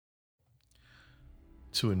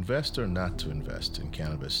To invest or not to invest in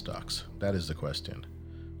cannabis stocks? That is the question.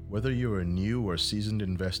 Whether you're a new or seasoned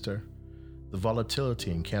investor, the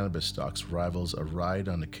volatility in cannabis stocks rivals a ride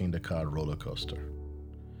on the King of Cod roller coaster.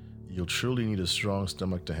 You'll truly need a strong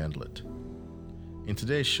stomach to handle it. In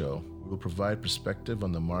today's show, we will provide perspective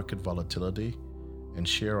on the market volatility and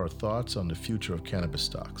share our thoughts on the future of cannabis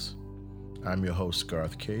stocks. I'm your host,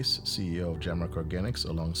 Garth Case, CEO of Jamrock Organics,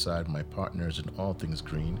 alongside my partners in all things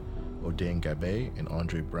green, Odain Gabe and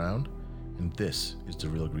Andre Brown, and this is The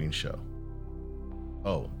Real Green Show.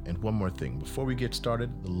 Oh, and one more thing. Before we get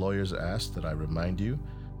started, the lawyers asked that I remind you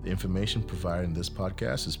the information provided in this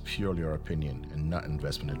podcast is purely our opinion and not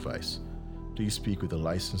investment advice. Please speak with a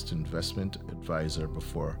licensed investment advisor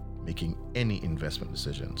before making any investment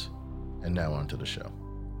decisions. And now on to the show.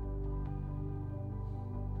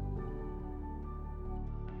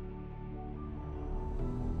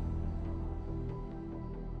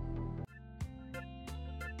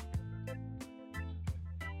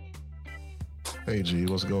 Hey G,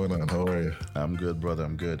 what's going on? How are you? I'm good, brother.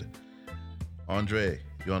 I'm good. Andre,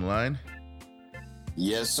 you online?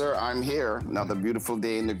 Yes, sir. I'm here. Another beautiful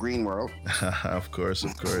day in the green world. Of course.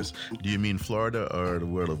 Do you mean Florida or the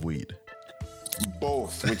world of weed?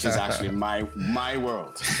 Both, which is actually my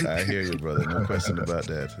world. I hear you, brother. No question about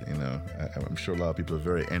that. You know, I'm sure a lot of people are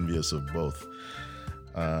very envious of both.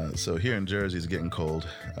 So here in Jersey, it's getting cold,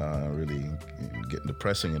 really getting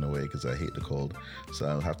depressing in a way because I hate the cold. So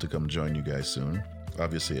I'll have to come join you guys soon.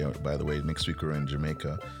 Obviously, by the way, next week we're in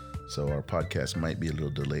Jamaica, so our podcast might be a little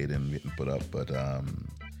delayed in getting put up, but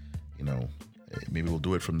you know, maybe we'll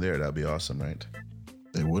do it from there. That'd be awesome, right?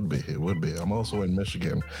 It would be. I'm also in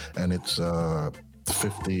Michigan, and it's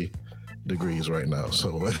 50 degrees right now,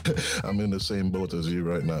 so I'm in the same boat as you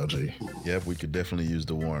right now, G. Yep, we could definitely use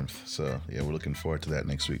the warmth. So yeah, we're looking forward to that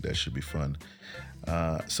next week. That should be fun.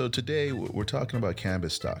 So today we're talking about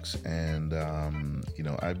cannabis stocks, and you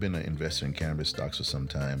know, I've been an investor in cannabis stocks for some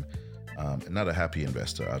time. Not a happy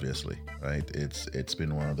investor, obviously, right? It's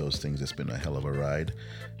been one of those things that's been a hell of a ride.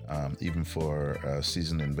 Even for a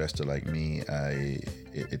seasoned investor like me,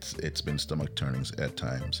 it's been stomach turnings at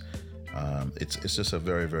times. It's just a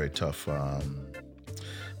very, very tough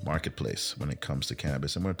marketplace when it comes to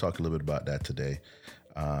cannabis. I'm going to talk a little bit about that today,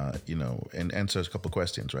 you know, and answer a couple of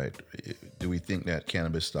questions, right? Do we think that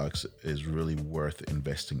cannabis stocks is really worth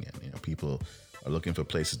investing in? You know, people are looking for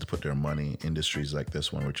places to put their money, industries like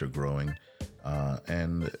this one, which are growing.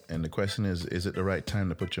 And the question is it the right time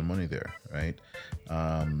to put your money there, right?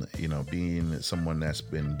 You know, being someone that's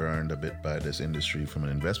been burned a bit by this industry from an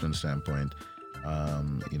investment standpoint,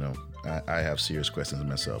 you know, I have serious questions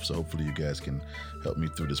myself. So hopefully you guys can help me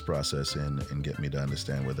through this process and get me to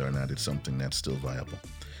understand whether or not it's something that's still viable.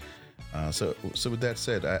 So with that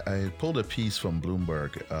said, I pulled a piece from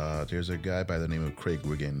Bloomberg. There's a guy by the name of Craig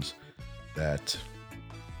Wiggins that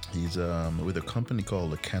he's with a company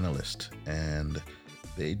called The Cannabis, and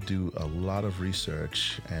they do a lot of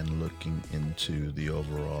research and looking into the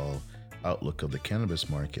overall outlook of the cannabis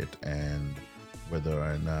market and whether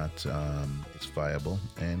or not it's viable,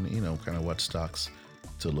 and you know, kind of what stocks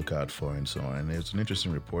to look out for and so on. And there's an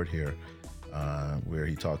interesting report here where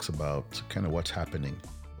he talks about kind of what's happening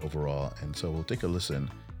overall. And so we'll take a listen,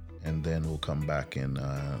 and then we'll come back and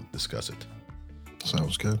discuss it.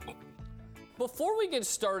 Sounds good. Before we get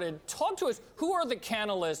started, talk to us. Who are the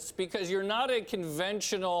Cannalists? Because you're not a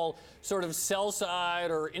conventional sort of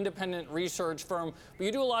sell-side or independent research firm, but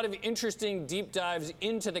you do a lot of interesting deep dives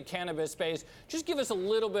into the cannabis space. Just give us a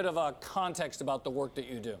little bit of a context about the work that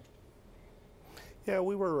you do. Yeah,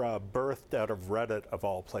 we were birthed out of Reddit, of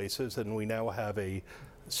all places, and we now have a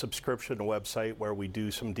subscription website where we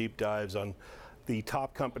do some deep dives on the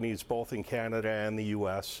top companies both in Canada and the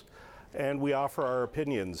U.S., and we offer our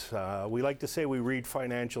opinions. We like to say we read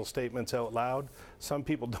financial statements out loud. Some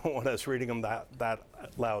people don't want us reading them that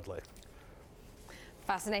loudly.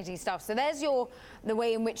 Fascinating stuff. So there's the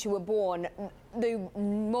way in which you were born. The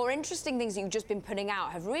more interesting things that you've just been putting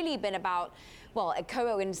out have really been about, well, it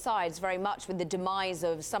coincides very much with the demise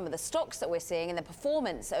of some of the stocks that we're seeing and the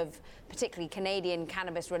performance of particularly Canadian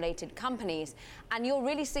cannabis-related companies. And you're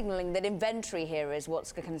really signaling that inventory here is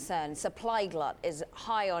what's the concern. Supply glut is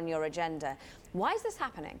high on your agenda. Why is this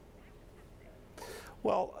happening?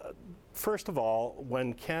 Well, first of all,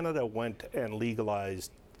 when Canada went and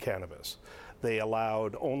legalized cannabis, they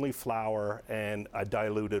allowed only flower and a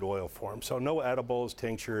diluted oil form. So no edibles,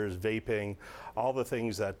 tinctures, vaping, all the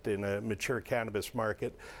things that in a mature cannabis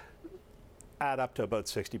market add up to about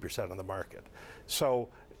 60% of the market. So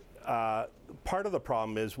part of the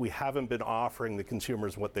problem is we haven't been offering the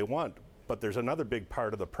consumers what they want. But there's another big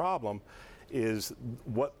part of the problem is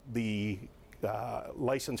what the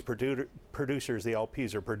licensed producers, the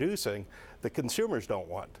LPs, are producing, the consumers don't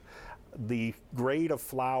want. The grade of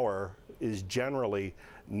flower is generally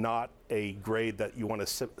not a grade that you want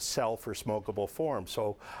to sell for smokable form.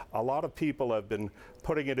 So a lot of people have been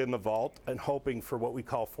putting it in the vault and hoping for what we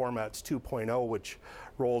call Formats 2.0, which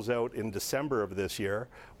rolls out in December of this year,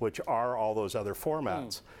 which are all those other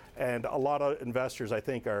formats. And a lot of investors, I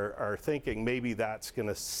think, are thinking maybe that's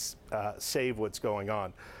going to save what's going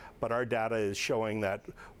on. But our data is showing that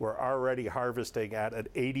we're already harvesting at an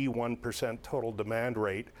 81% total demand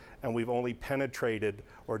rate, and we've only penetrated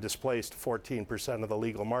or displaced 14% of the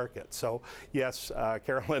legal market. So yes,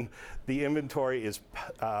 Carolyn, the inventory is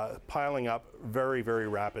piling up very, very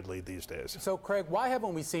rapidly these days. So Craig, why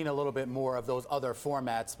haven't we seen a little bit more of those other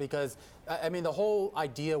formats? Because I mean, the whole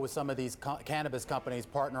idea with some of these cannabis companies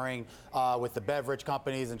partnering with the beverage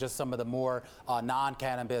companies and just some of the more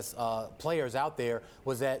non-cannabis players out there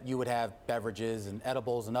was that you would have beverages and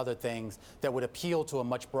edibles and other things that would appeal to a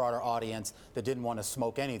much broader audience that didn't want to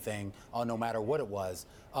smoke anything, no matter what it was.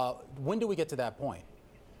 When do we get to that point?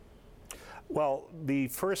 Well, the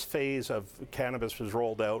first phase of cannabis was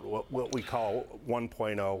rolled out, what we call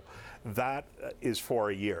 1.0. That is for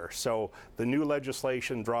a year. So the new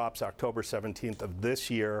legislation drops October 17th of this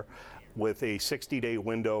year with a 60-day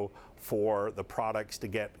window for the products to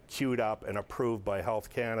get queued up and approved by Health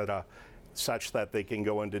Canada such that they can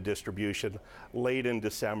go into distribution late in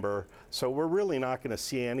December. So we're really not going to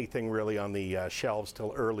see anything really on the shelves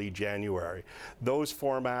till early January. Those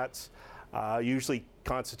formats usually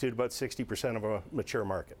constitute about 60% of a mature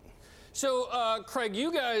market. So, Craig,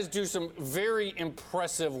 you guys do some very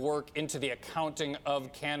impressive work into the accounting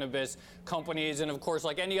of cannabis companies. And of course,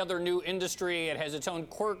 like any other new industry, it has its own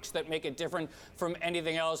quirks that make it different from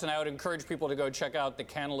anything else. And I would encourage people to go check out the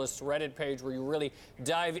Cannalysts Reddit page where you really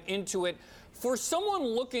dive into it. For someone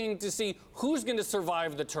looking to see who's going to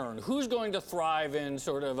survive the turn, who's going to thrive in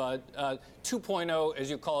sort of a 2.0, as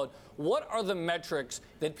you call it, what are the metrics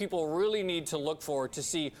that people really need to look for to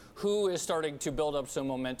see who is starting to build up some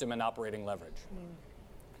momentum and operating leverage?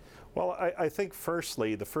 Well, I think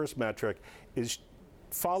firstly, the first metric is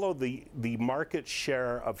follow the market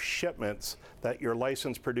share of shipments that your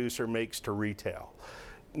licensed producer makes to retail.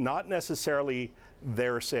 Not necessarily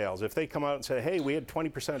their sales. If they come out and say, hey, we had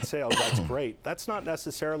 20% sales, that's great. That's not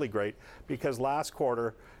necessarily great because last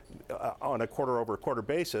quarter, on a quarter-over-quarter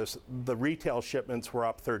basis, the retail shipments were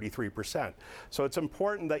up 33%. So it's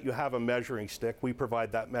important that you have a measuring stick. We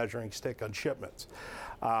provide that measuring stick on shipments.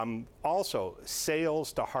 Also,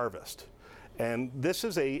 sales to harvest. And this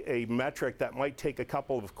is a metric that might take a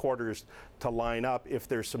couple of quarters to line up if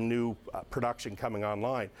there's some new production coming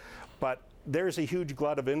online. But there's a huge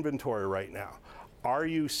glut of inventory right now. Are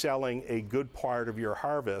you selling a good part of your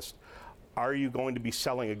harvest? Are you going to be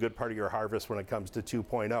selling a good part of your harvest when it comes to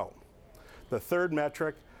 2.0? The third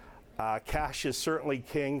metric, cash is certainly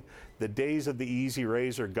king. The days of the easy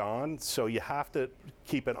raise are gone, so you have to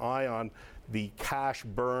keep an eye on the cash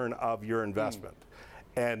burn of your investment.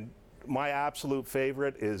 And my absolute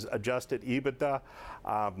favorite is adjusted EBITDA.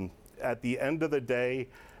 At the end of the day,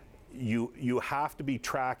 you have to be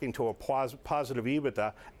tracking to a positive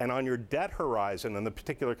EBITDA, and on your debt horizon, and the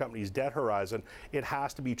particular company's debt horizon, it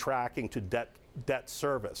has to be tracking to debt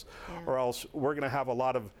service, or else we're going to have a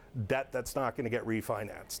lot of debt that's not going to get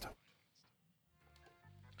refinanced.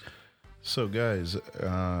 So guys,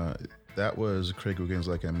 that was Craig Wiggins,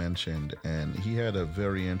 like I mentioned, and he had a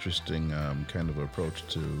very interesting kind of approach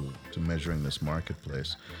to measuring this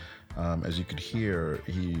marketplace. As you could hear,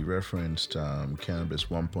 he referenced Cannabis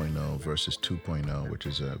 1.0 versus 2.0, which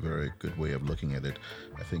is a very good way of looking at it.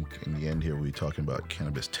 I think in the end here we'll be talking about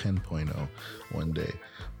Cannabis 10.0 one day.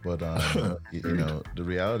 But, you know, the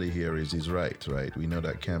reality here is he's right? We know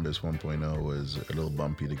that Cannabis 1.0 was a little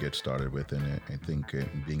bumpy to get started with, and I think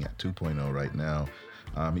being at 2.0 right now,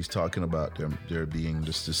 he's talking about there being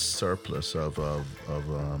just this surplus of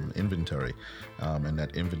inventory, and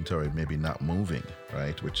that inventory maybe not moving,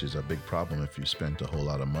 right? Which is a big problem if you spent a whole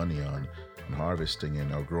lot of money on harvesting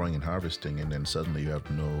or growing and harvesting, and then suddenly you have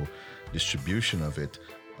no distribution of it.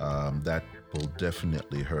 That will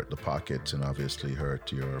definitely hurt the pockets and obviously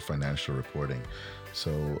hurt your financial reporting.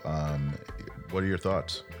 So, what are your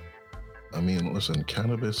thoughts? I mean, listen,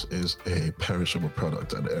 cannabis is a perishable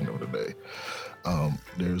product at the end of the day.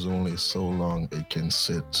 There's only so long it can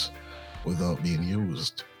sit without being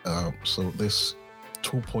used. So this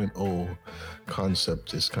 2.0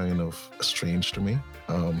 concept is kind of strange to me,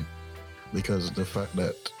 because the fact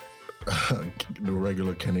that the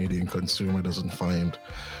regular Canadian consumer doesn't find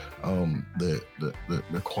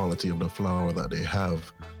the quality of the flower that they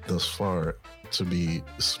have thus far to be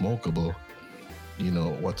smokable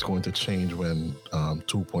what's going to change when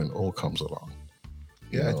 2.0 comes along.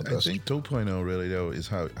 Yeah, I think 2.0 really though is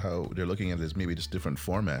how they're looking at it as maybe just different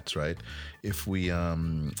formats, right? If we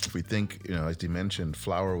think, as you mentioned,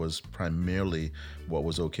 flower was primarily what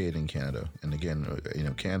was okayed in Canada, and again,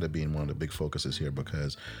 Canada being one of the big focuses here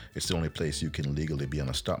because it's the only place you can legally be on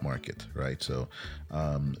a stock market, right? So,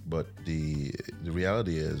 but the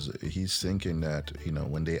reality is he's thinking that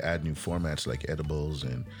when they add new formats like edibles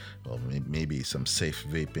and maybe some safe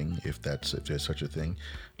vaping, if there's such a thing,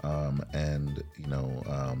 and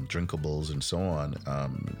drinkables and so on,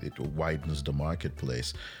 it widens the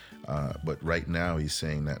marketplace. But right now he's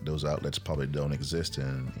saying that those outlets probably don't exist,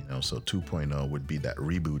 and so 2.0 would be that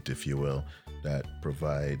reboot, if you will, that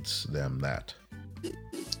provides them that.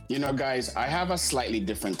 Guys, I have a slightly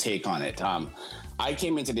different take on it. I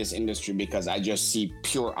came into this industry because I just see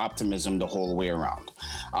pure optimism the whole way around.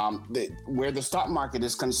 Where the stock market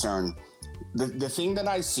is concerned, the thing that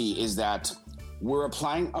I see is that we're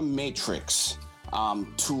applying a matrix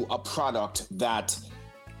to a product that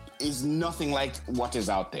is nothing like what is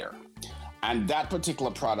out there. And that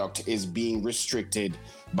particular product is being restricted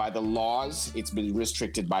by the laws, it's been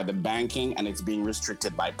restricted by the banking, and it's being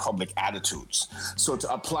restricted by public attitudes. So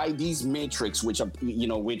to apply these matrix, which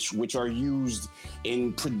are used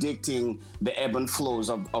in predicting the ebb and flows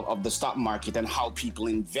of the stock market and how people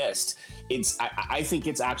invest, I think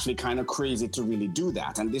it's actually kind of crazy to really do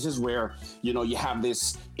that. And this is where, you have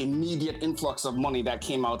this immediate influx of money that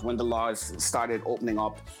came out when the laws started opening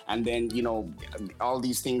up. And then, all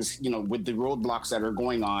these things, with the roadblocks that are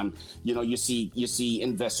going on, you see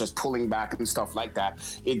investors pulling back and stuff like that.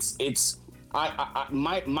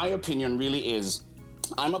 My opinion really is,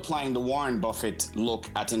 I'm applying the Warren Buffett look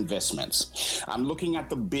at investments. I'm looking at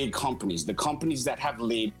the big companies, the companies that have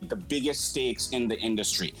laid the biggest stakes in the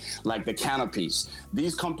industry, like the Canopies.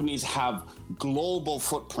 These companies have global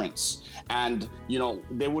footprints, and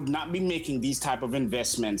they would not be making these type of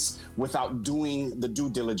investments without doing the due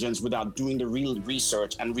diligence, without doing the real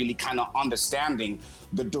research, and really kind of understanding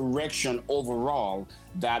the direction overall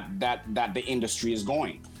that the industry is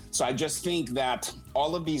going. So I just think that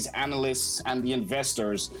all of these analysts and the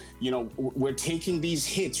investors, we're taking these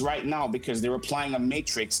hits right now because they're applying a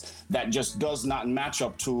matrix that just does not match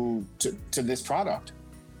up to this product.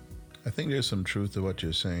 I think there's some truth to what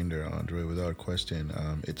you're saying there, Andre, without question.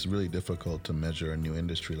 It's really difficult to measure a new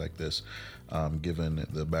industry like this, given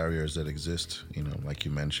the barriers that exist, like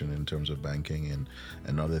you mentioned, in terms of banking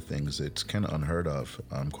and other things. It's kind of unheard of,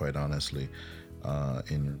 quite honestly,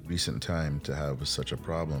 in recent time to have such a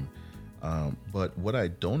problem. But what I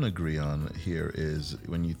don't agree on here is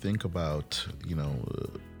when you think about,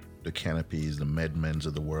 the Canopies, the MedMens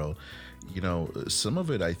of the world, some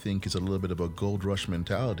of it I think is a little bit of a gold rush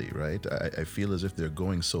mentality, right? I feel as if they're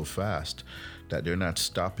going so fast that they're not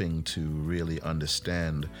stopping to really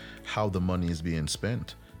understand how the money is being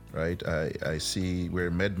spent. Right, I see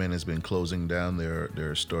where MedMen has been closing down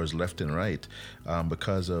their stores left and right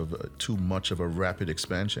because of too much of a rapid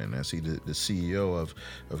expansion. I see the CEO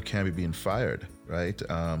of Cannabis being fired, right?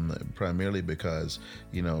 Primarily because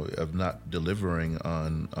of not delivering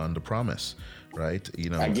on the promise, right?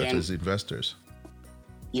 Again, to his investors.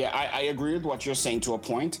 Yeah, I agree with what you're saying to a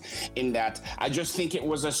point, in that I just think it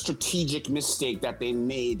was a strategic mistake that they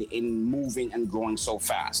made in moving and growing so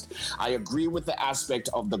fast. I agree with the aspect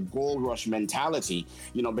of the gold rush mentality,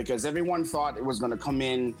 because everyone thought it was going to come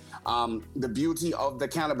in. The beauty of the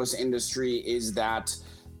cannabis industry is that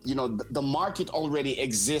the market already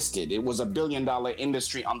existed. It was $1 billion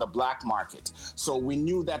industry on the black market. So we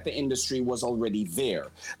knew that the industry was already there.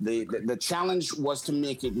 The challenge was to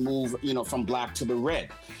make it move, from black to the red.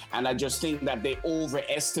 And I just think that they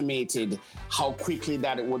overestimated how quickly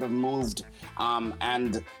that it would have moved.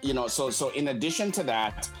 So in addition to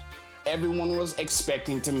that, everyone was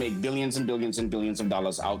expecting to make billions and billions and billions of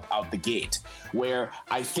dollars out the gate, where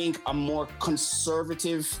I think a more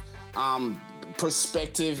conservative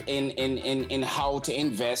perspective in how to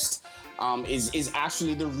invest is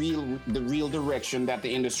actually the real direction that the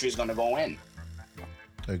industry is going to go in.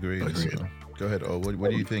 Agreed. So, go ahead.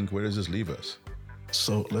 What do you think? Where does this leave us?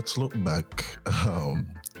 So let's look back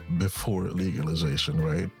before legalization,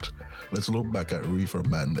 right? Let's look back at reefer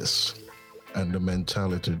madness and the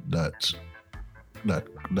mentality that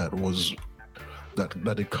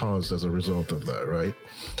it caused as a result of that, right?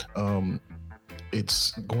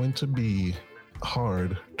 It's going to be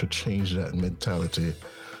hard to change that mentality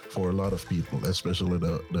for a lot of people, especially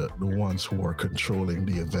the ones who are controlling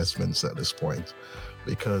the investments at this point,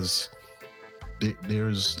 because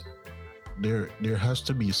there has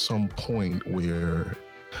to be some point where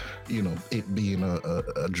it being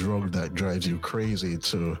a drug that drives you crazy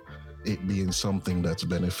to it being something that's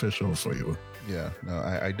beneficial for you. Yeah, no,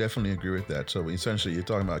 I definitely agree with that. So essentially, you're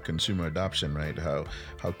talking about consumer adoption, right? How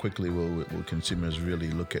quickly will consumers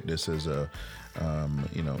really look at this as a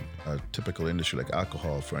typical industry like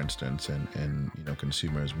alcohol, for instance, and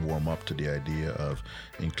consumers warm up to the idea of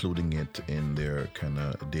including it in their kind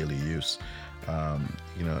of daily use.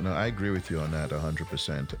 No, I agree with you on that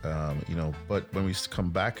 100%. But when we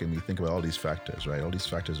come back and we think about all these factors, right? All these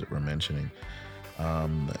factors that we're mentioning.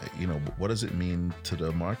 What does it mean to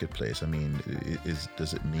the marketplace? I mean,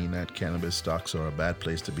 does it mean that cannabis stocks are a bad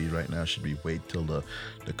place to be right now? Should we wait till the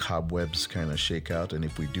cobwebs kind of shake out? And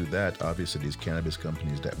if we do that, obviously these cannabis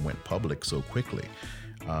companies that went public so quickly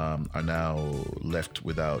are now left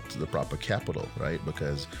without the proper capital, right?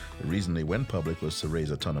 Because the reason they went public was to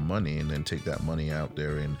raise a ton of money and then take that money out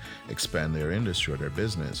there and expand their industry or their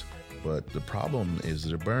business. But the problem is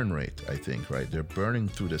their burn rate, I think, right? They're burning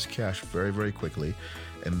through this cash very, very quickly.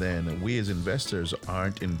 And then we as investors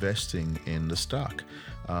aren't investing in the stock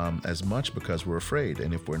as much because we're afraid.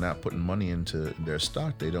 And if we're not putting money into their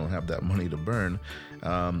stock, they don't have that money to burn.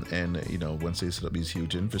 Once they set up these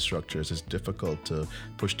huge infrastructures, it's difficult to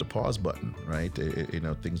push the pause button, right?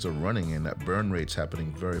 Things are running and that burn rate's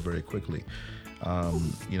happening very, very quickly. Go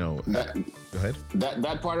ahead.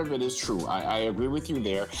 That part of it is true. I agree with you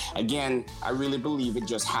there. Again, I really believe it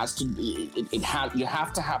just has to be. You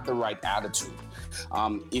have to have the right attitude.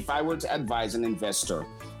 If I were to advise an investor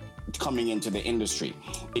coming into the industry,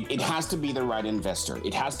 it has to be the right investor.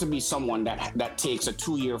 It has to be someone that takes a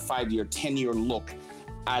 2-year, 5-year, 10-year look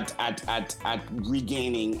at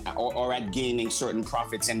regaining or at gaining certain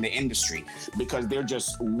profits in the industry, because there are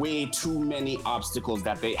just way too many obstacles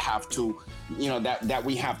that they have to, that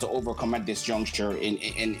we have to overcome at this juncture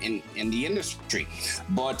in the industry.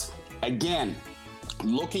 But again,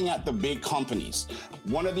 looking at the big companies,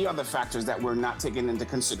 one of the other factors that we're not taking into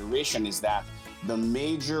consideration is that the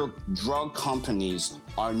major drug companies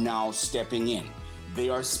are now stepping in. They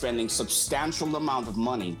are spending substantial amount of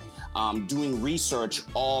money doing research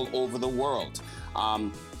all over the world.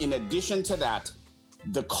 In addition to that,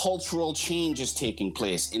 the cultural change is taking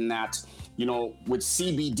place in that, with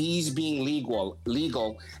CBDs being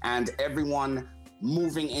legal and everyone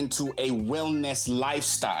moving into a wellness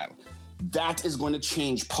lifestyle, that is going to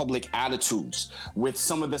change public attitudes. With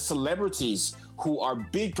some of the celebrities who are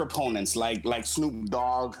big proponents, like Snoop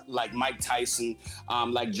Dogg, like Mike Tyson,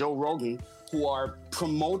 like Joe Rogan, who are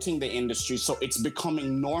promoting the industry, so it's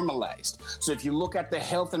becoming normalized. So if you look at the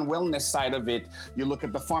health and wellness side of it, you look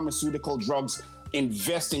at the pharmaceutical drugs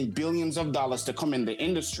investing billions of dollars to come in the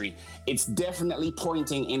industry, it's definitely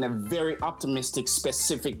pointing in a very optimistic,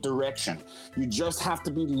 specific direction. You just have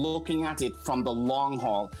to be looking at it from the long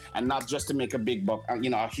haul and not just to make a big buck,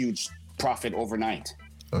 a huge profit overnight.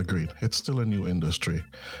 Agreed. It's still a new industry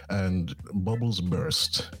and bubbles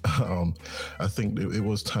burst. I think it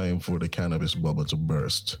was time for the cannabis bubble to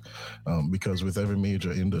burst because with every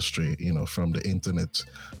major industry, from the internet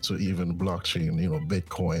to even blockchain,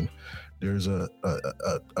 Bitcoin, there's a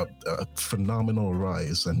phenomenal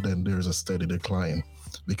rise and then there's a steady decline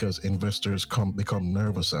because investors become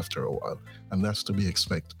nervous after a while, and that's to be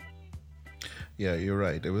expected. Yeah, you're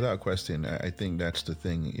right. Without question, I think that's the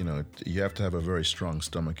thing. You have to have a very strong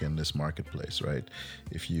stomach in this marketplace, right?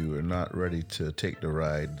 If you are not ready to take the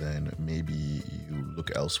ride, then maybe you look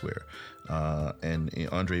elsewhere. And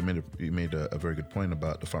Andre, you made a very good point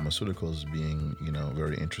about the pharmaceuticals being,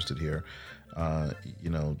 very interested here.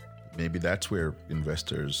 Maybe that's where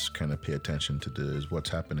investors kind of pay attention to what's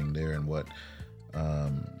happening there and which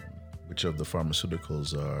of the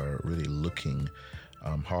pharmaceuticals are really looking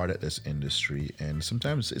hard at this industry. And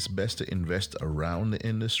sometimes it's best to invest around the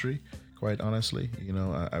industry, quite honestly.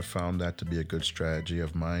 I've found that to be a good strategy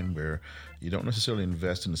of mine, where you don't necessarily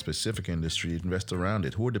invest in a specific industry, you invest around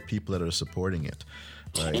it. Who are the people that are supporting it?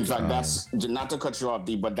 Right? In fact, that's not to cut you off,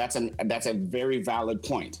 Dee, but that's a very valid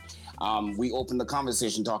point. We opened the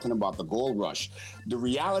conversation talking about the gold rush. The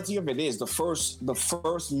reality of it is the first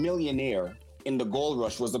millionaire in the gold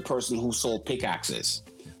rush was the person who sold pickaxes.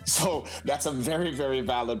 So that's a very, very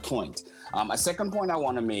valid point. A second point I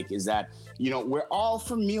want to make is that, we're all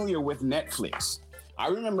familiar with Netflix. I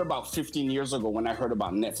remember about 15 years ago when I heard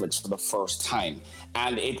about Netflix for the first time,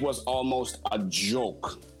 and it was almost a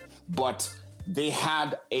joke. But they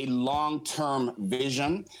had a long-term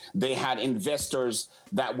vision. They had investors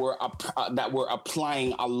that were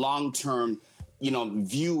applying a long-term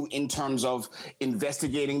view in terms of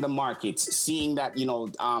investigating the markets, seeing that,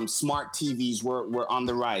 smart TVs were on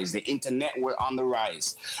the rise, the internet were on the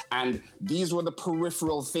rise. And these were the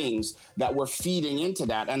peripheral things that were feeding into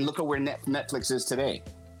that. And look at where Netflix is today.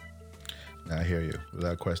 I hear you.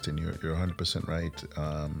 Without question, you're 100% right.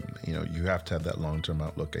 You have to have that long-term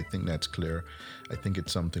outlook. I think that's clear. I think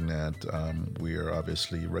it's something that we are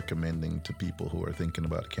obviously recommending to people who are thinking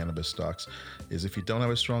about cannabis stocks is if you don't have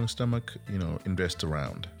a strong stomach, invest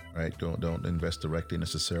around, right? Don't invest directly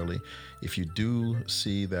necessarily. If you do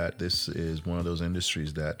see that this is one of those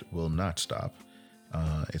industries that will not stop,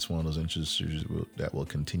 it's one of those industries that will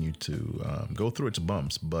continue to go through its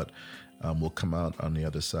bumps, but will come out on the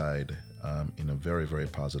other side in a very, very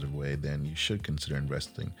positive way, then you should consider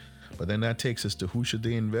investing. But then that takes us to who should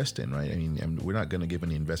they invest in, right? I mean, we're not going to give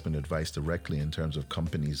any investment advice directly in terms of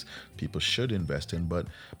companies people should invest in, but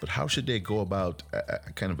how should they go about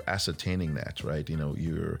kind of ascertaining that, right?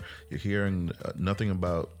 You're hearing nothing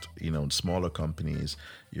about smaller companies.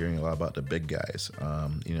 You're hearing a lot about the big guys.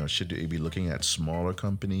 Should they be looking at smaller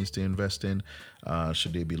companies to invest in?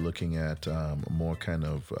 Should they be looking at more kind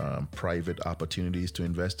of private opportunities to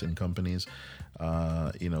invest in companies?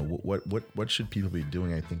 What should people be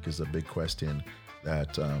doing, I think, is a big question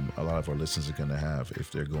that a lot of our listeners are going to have if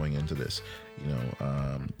they're going into this.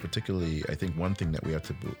 Particularly, I think one thing that we have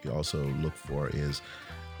to also look for is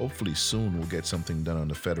hopefully soon we'll get something done on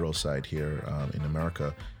the federal side here in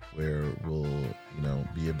America, where we'll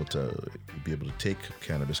be able to take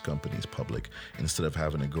cannabis companies public instead of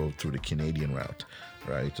having to go through the Canadian route,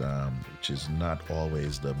 right? Which is not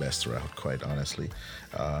always the best route, quite honestly,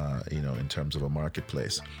 in terms of a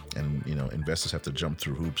marketplace. And investors have to jump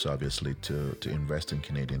through hoops, obviously, to invest in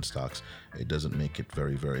Canadian stocks. It doesn't make it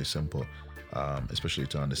very, very simple. Especially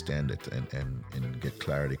to understand it and get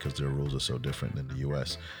clarity, because their rules are so different than the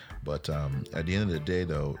U.S. But at the end of the day,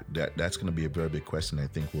 though, that's going to be a very big question. I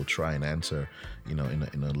think we'll try and answer, in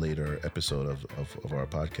a later episode of our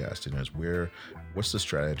podcast. What's the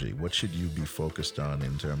strategy? What should you be focused on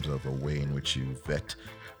in terms of a way in which you vet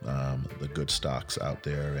the good stocks out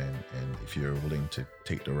there, and if you're willing to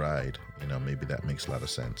take the ride, maybe that makes a lot of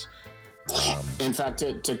sense. In fact,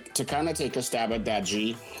 to kind of take a stab at that,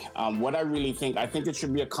 G, what I think it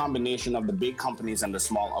should be a combination of the big companies and the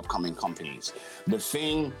small upcoming companies. The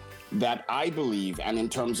thing that I believe, and in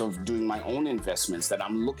terms of doing my own investments that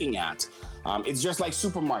I'm looking at, it's just like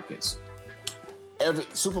supermarkets. Every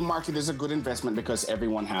supermarket is a good investment because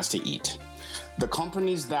everyone has to eat. The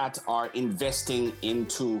companies that are investing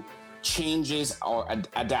into changes or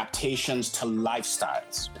adaptations to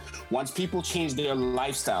lifestyles. Once people change their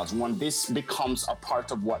lifestyles, when this becomes a part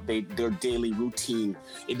of what their daily routine,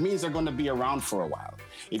 it means they're going to be around for a while.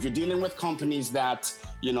 If you're dealing with companies that,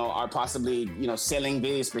 are possibly, selling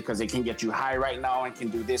this because they can get you high right now and can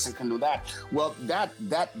do this and can do that, well,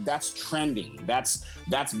 that's trending. That's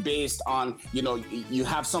based on, you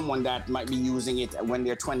have someone that might be using it when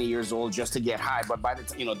they're 20 years old just to get high. But by the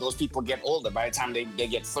time, those people get older, by the time they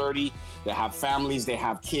get 30, they have families, they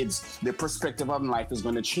have kids, their perspective on life is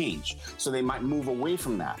going to change. So they might move away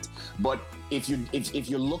from that. But if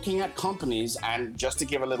you're looking at companies, and just to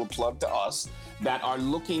give a little plug to us, that are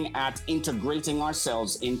looking at integrating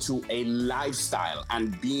ourselves into a lifestyle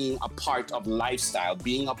and being a part of lifestyle,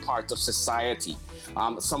 being a part of society.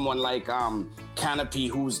 Someone like Canopy,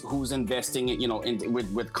 who's investing,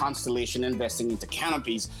 with Constellation investing into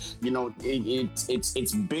canopies,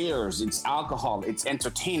 it's beers, it's alcohol, it's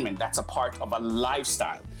entertainment. That's a part of a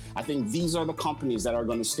lifestyle. I think these are the companies that are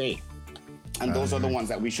going to stay, and those are the ones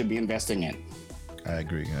that we should be investing in. I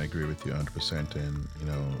agree with you 100%, and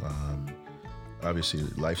obviously,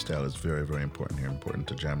 lifestyle is very, very important here, important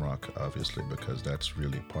to Jamrock, obviously, because that's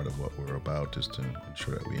really part of what we're about, is to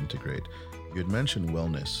ensure that we integrate. You had mentioned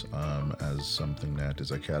wellness as something that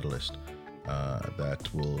is a catalyst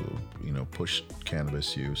that will, push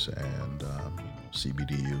cannabis use and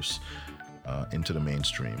CBD use into the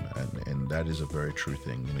mainstream, and that is a very true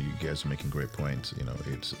thing. You guys are making great points.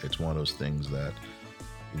 It's one of those things that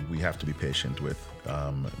we have to be patient with.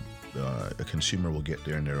 A consumer will get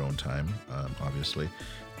there in their own time, obviously.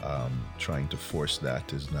 Trying to force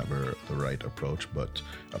that is never the right approach, but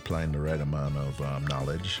applying the right amount of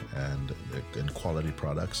knowledge and quality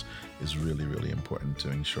products is really, really important to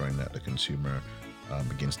ensuring that the consumer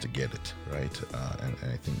begins to get it, right? And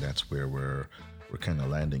I think that's where we're kind of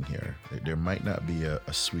landing here. There might not be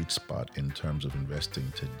a sweet spot in terms of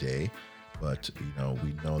investing today, but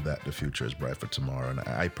we know that the future is bright for tomorrow, and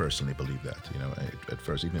I personally believe that. At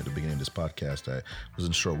first, even at the beginning of this podcast, I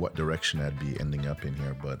wasn't sure what direction I'd be ending up in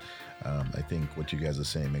here, but I think what you guys are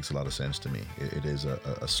saying makes a lot of sense to me. It is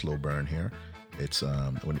a slow burn here. It's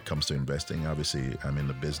when it comes to investing, obviously I'm in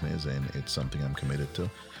the business and it's something I'm committed to.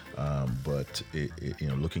 But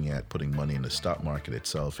looking at putting money in the stock market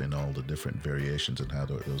itself and all the different variations and how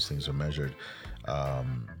those things are measured,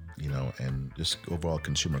 and just overall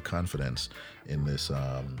consumer confidence in this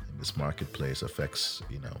marketplace affects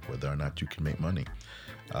whether or not you can make money.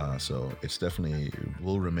 So it's definitely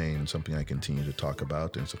will remain something I continue to talk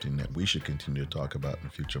about and something that we should continue to talk about in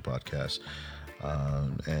future podcasts.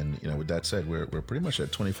 With that said, we're pretty much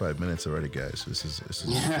at 25 minutes already, guys. This is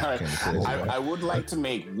yeah. I would like to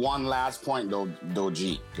make one last point though,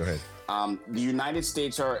 G. Go ahead. The United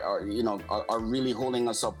States are really holding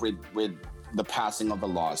us up with the passing of the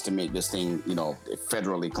laws to make this thing,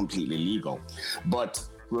 federally completely legal. But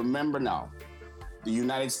remember now, the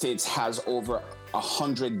United States has over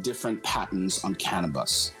 100 different patents on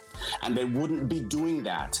cannabis. And they wouldn't be doing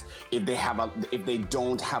that if they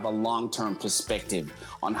don't have a long-term perspective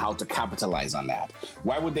on how to capitalize on that.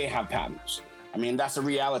 Why would they have patents? I mean, that's a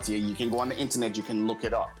reality. You can go on the internet, you can look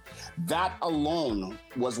it up. That alone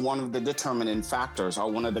was one of the determining factors, or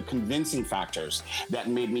one of the convincing factors that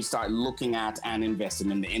made me start looking at and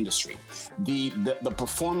investing in the industry. The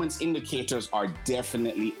performance indicators are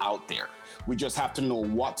definitely out there. We just have to know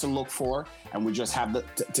what to look for, and we just have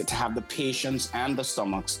to have the patience and the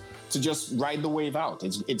stomachs to just ride the wave out.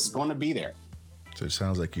 It's going to be there. So it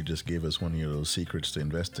sounds like you just gave us one of your little secrets to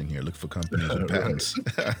investing here. Look for companies with patents.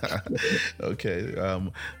 Okay.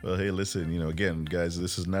 Well, hey, listen, again, guys,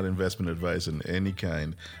 this is not investment advice in any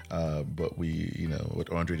kind. But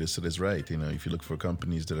what Andre just said is right. If you look for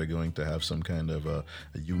companies that are going to have some kind of a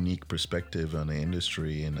unique perspective on the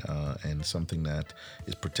industry and something that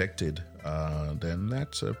is protected, then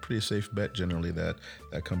that's a pretty safe bet generally that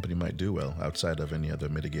company might do well outside of any other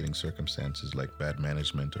mitigating circumstances like bad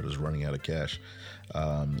management or just running out of cash.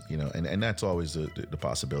 And that's always the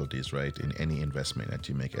possibilities, right? In any investment that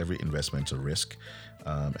you make, every investment's a risk.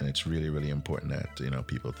 And it's really, really important that,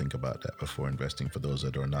 people think about that before investing for those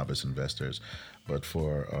that are novice investors. But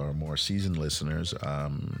for our more seasoned listeners,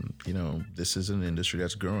 this is an industry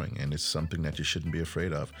that's growing and it's something that you shouldn't be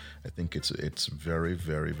afraid of. I think it's very,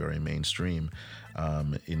 very, very mainstream.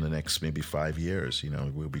 In the next maybe 5 years,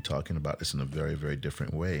 we'll be talking about this in a very, very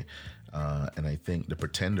different way. And I think the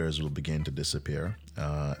pretenders will begin to disappear,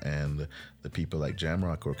 and the people like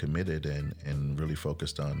Jamrock who are committed and really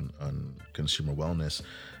focused on consumer wellness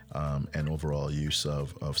and overall use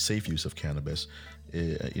of safe use of cannabis,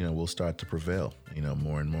 will start to prevail,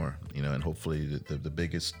 more and more, and hopefully the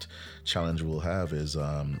biggest challenge we'll have is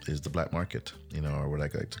the black market, or what I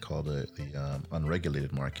like to call the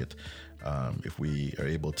unregulated market. If we are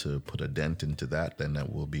able to put a dent into that, then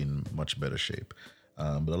that will be in much better shape.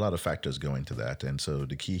 But a lot of factors go into that. And so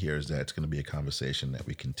the key here is that it's going to be a conversation that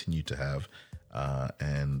we continue to have,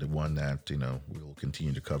 and one that, we'll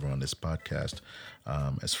continue to cover on this podcast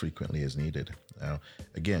as frequently as needed. Now,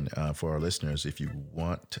 again, for our listeners, if you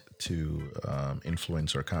want to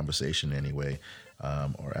influence our conversation in any way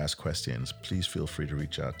or ask questions, please feel free to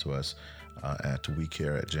reach out to us at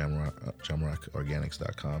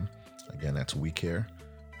WeCare@JamrockOrganics.com. Again, that's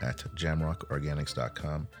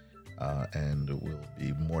WeCare@JamrockOrganics.com. And we'll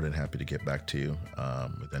be more than happy to get back to you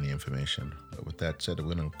with any information. But with that said,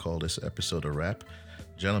 we're going to call this episode a wrap.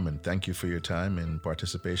 Gentlemen, thank you for your time and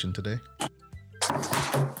participation today.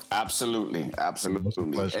 Absolutely.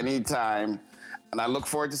 Anytime. And I look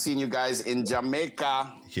forward to seeing you guys in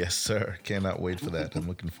Jamaica. Yes, sir. Cannot wait for that. I'm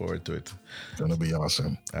looking forward to it. It's going to be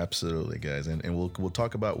awesome. Absolutely, guys. And we'll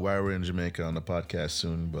talk about why we're in Jamaica on the podcast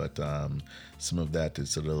soon, but some of that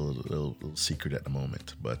is a little secret at the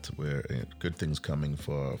moment. But we're good things coming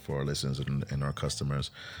for our listeners and our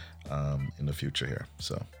customers in the future here.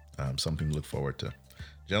 So something to look forward to.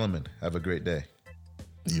 Gentlemen, have a great day.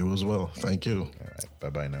 You as well. Thank you. All right.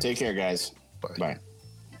 Bye-bye now. Take care, guys. Bye.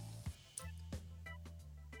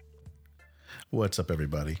 What's up,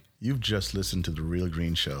 everybody? You've just listened to The Real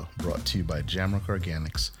Green Show, brought to you by Jamrock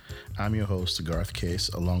Organics. I'm your host, Garth Case,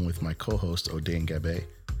 along with my co-host, Odain Gabe.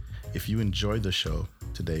 If you enjoyed the show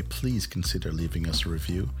today, please consider leaving us a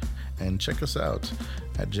review and check us out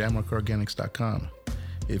at JamrockOrganics.com.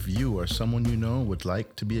 If you or someone you know would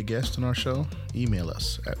like to be a guest on our show, email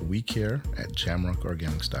us at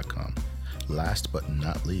WeCare@JamrockOrganics.com. Last but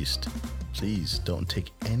not least, please don't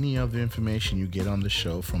take any of the information you get on the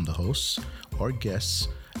show from the hosts or guests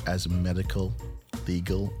as medical,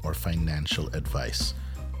 legal, or financial advice.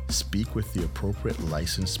 Speak with the appropriate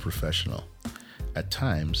licensed professional. At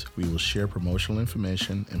times, we will share promotional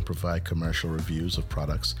information and provide commercial reviews of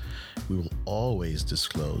products. We will always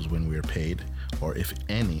disclose when we are paid or if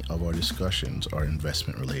any of our discussions are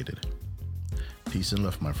investment related. Peace and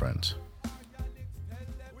love, my friends.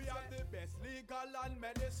 legal and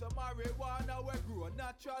medicinal marijuana. We grow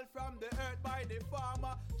natural from the earth by the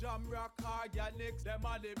farmer. Jamrock Organics, them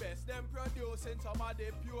are the best. Them producing some of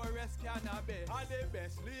the purest cannabis. Are the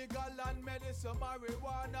best legal and medicinal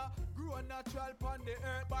marijuana. Grow natural from the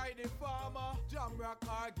earth by the farmer. Jamrock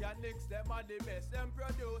Organics, them are the best. Them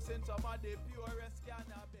producing some of the purest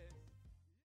cannabis.